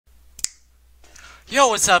Yo,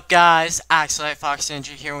 what's up, guys? Axelite Fox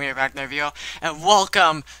Ninja here. We are back in the video, and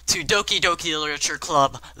welcome to Doki Doki Literature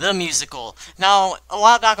Club, the musical. Now, a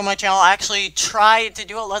while back on my channel, I actually tried to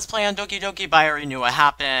do a Let's Play on Doki Doki, but I already knew what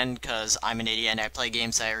happened, because I'm an idiot and I play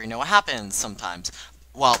games, I already know what happens sometimes.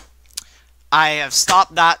 Well, I have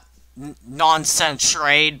stopped that nonsense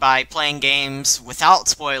charade by playing games without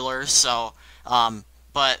spoilers, so,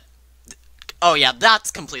 but oh yeah,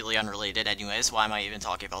 that's completely unrelated anyways, why am I even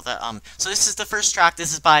talking about that? So this is the first track.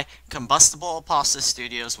 This is by Combustible Pasta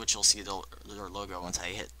Studios, which you'll see their logo once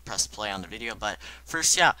I press play on the video, but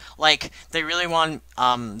first, yeah, like, they really want,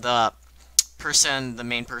 the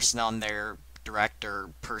main person on their director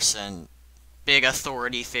person, big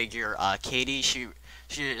authority figure, Katie, she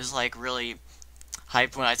is, like, really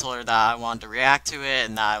hyped when I told her that I wanted to react to it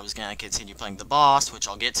and that I was going to continue playing the boss, which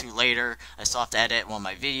I'll get to later. I still have to edit one of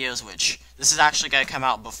my videos, which this is actually going to come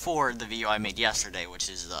out before the video I made yesterday, which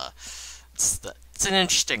is it's an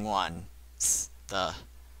interesting one. It's the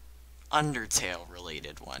Undertale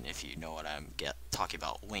related one, if you know what I'm talking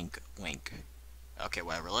about. Wink, wink. Okay,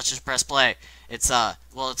 whatever. Let's just press play. It's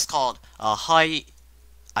well, it's called Ohayou.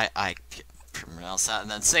 I pronounce that, and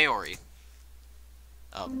then Sayori.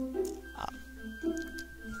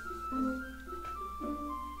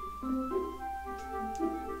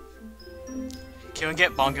 Can we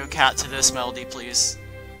get Bongo Cat to this melody, please?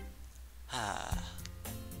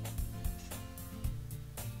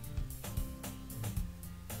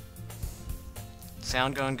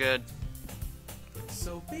 Sound going good?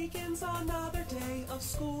 So begins another day of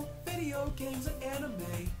school, video games, and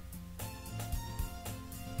anime.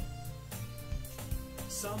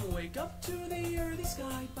 Some wake up to the early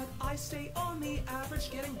sky, but I stay on the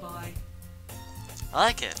average getting by. I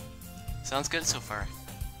like it. Sounds good so far.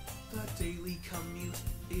 The daily commute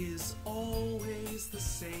is always the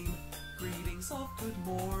same. Greetings of good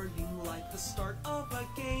morning, like the start of a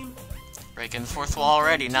game. Breaking the fourth wall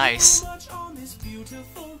already, nice. Much on this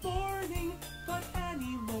beautiful morning, but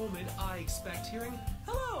any moment I expect hearing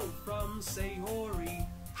hello from Sayori.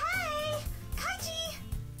 Hey, Kaiji!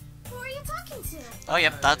 Who are you talking to? Oh,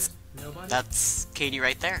 yep, Nobody? that's Katie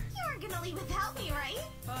right there. You aren't gonna leave without me, right?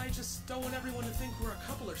 I just don't want everyone to think we're a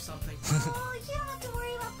couple or something. Oh, you don't have to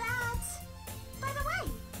worry about that. By the way,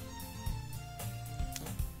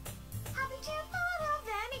 haven't you thought of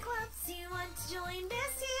any clubs you want to join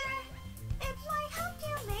this year? It might help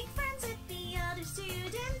you make friends with the other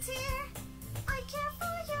students here. I care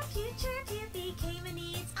for your future if you became a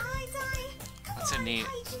needs I die. Come That's a on, neat.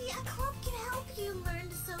 Kaiji, a club can help you learn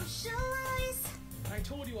to socialize. I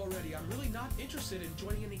told you already, I'm really not interested in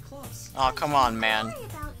joining any clubs. Oh, come on, man. Don't worry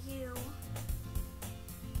about you.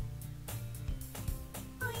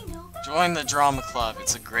 I know that Join the drama club.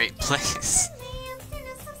 It's a great place.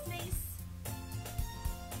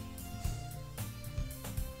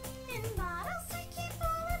 In battles to keep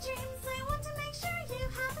all our dreams, I want to make sure you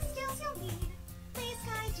have the skills you'll need. Please,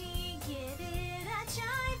 Kaiji, give it a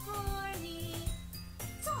try for me.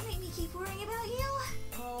 Don't make me keep worrying about you.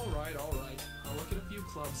 Alright. I'll look at a few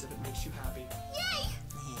clubs if it makes you happy. Yay!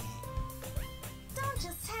 Don't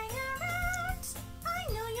just hang around. I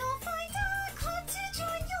know you'll find a club to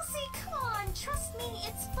join. You'll see. Come on, trust me,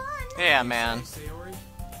 it's fun. Yeah, man. Hey, Sayori?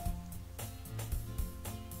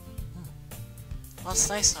 That's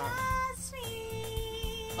nice art. Trust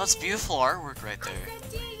me. That's beautiful artwork right there. I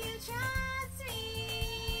said, do you trust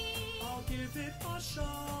me? I'll give it a shot.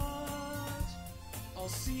 I'll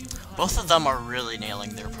see what Both of them are really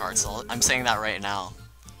nailing their parts. I'm saying that right now.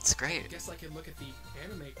 It's I great. guess I could look at the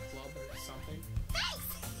anime club or something. Thanks!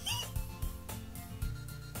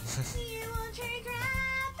 You won't regret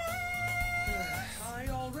it. I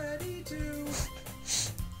already do.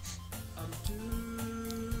 I'm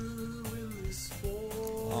doing this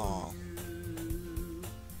for Aw. you.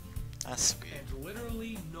 That's sweet. And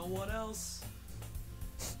literally no one else.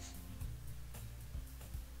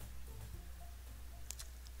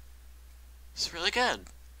 It's really good.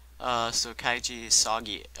 So Kaiji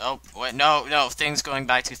Soggy. Oh, wait, no, things going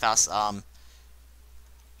by too fast.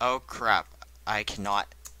 Oh crap, I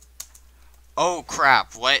cannot. Oh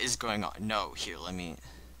crap, what is going on? No, here, let me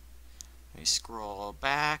scroll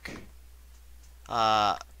back.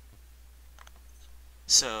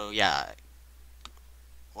 So yeah.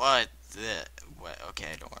 What?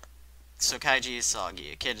 Okay, don't worry. So Kaiji is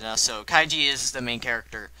Soggy, a kid now. So Kaiji is the main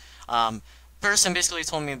character. Person basically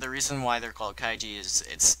told me the reason why they're called Kaiji is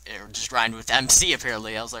it just rhymed with MC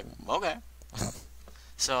apparently. I was like, okay.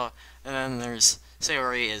 So, and then there's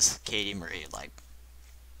Sayori is Katie Marie, like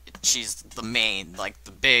she's the main, like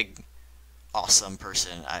the big awesome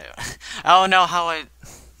person. I don't know how I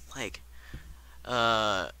like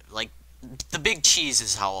the big cheese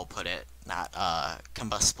is how I'll put it, not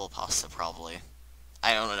combustible pasta probably.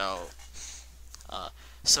 I don't know.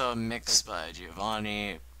 So mixed by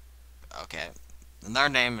Giovanni. Okay. Another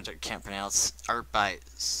name I can't pronounce. Art by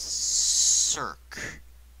Cirque.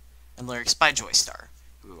 And lyrics by Joystar,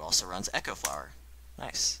 who also runs Echo Flower.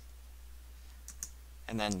 Nice.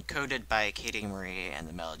 And then coded by Katie Marie and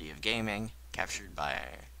the Melody of Gaming. Captured by...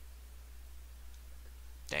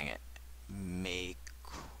 Dang it. Makori.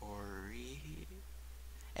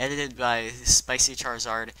 Edited by Spicy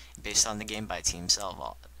Charizard. Based on the game by Team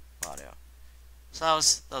Salvato. So that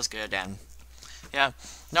was good, and yeah,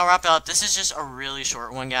 now wrap it up. This is just a really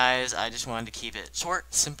short one, guys. I just wanted to keep it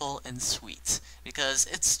short, simple, and sweet because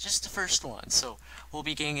it's just the first one. So we'll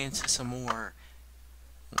be getting into some more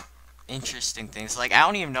interesting things. Like, I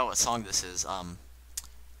don't even know what song this is.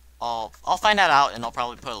 I'll find that out, and I'll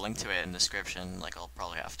probably put a link to it in the description. Like, I'll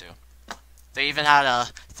probably have to. They even had a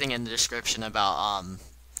thing in the description about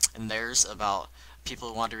in theirs about people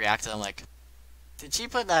who want to react to them. Like, did she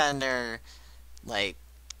put that in there? Like,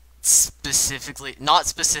 specifically, not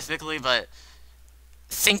specifically, but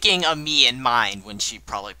thinking of me in mind when she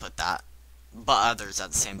probably put that, but others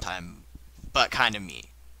at the same time, but kind of me,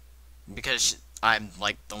 because I'm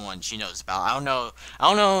like the one she knows about. I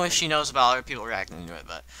don't know if she knows about other people reacting to it,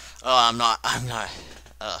 but I'm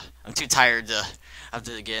too tired to have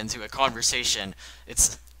to get into a conversation.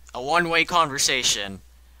 It's a one-way conversation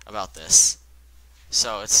about this,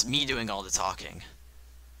 so it's me doing all the talking,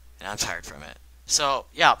 and I'm tired from it. So,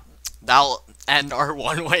 yeah, that'll end our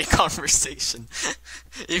one-way conversation.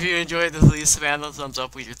 If you enjoyed this, please spam the thumbs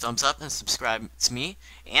up with your thumbs up and subscribe to me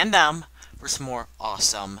and them for some more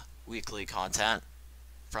awesome weekly content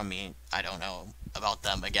from me. I don't know about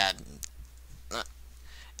them again.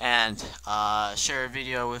 And share a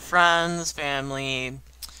video with friends, family,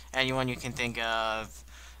 anyone you can think of.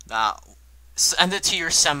 That send it to your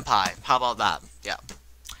senpai. How about that? Yeah.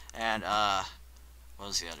 And what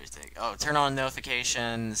was the other thing? Oh, turn on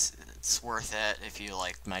notifications. It's worth it if you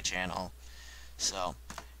like my channel. So,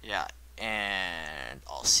 yeah. And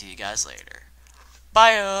I'll see you guys later.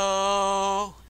 Bye-o!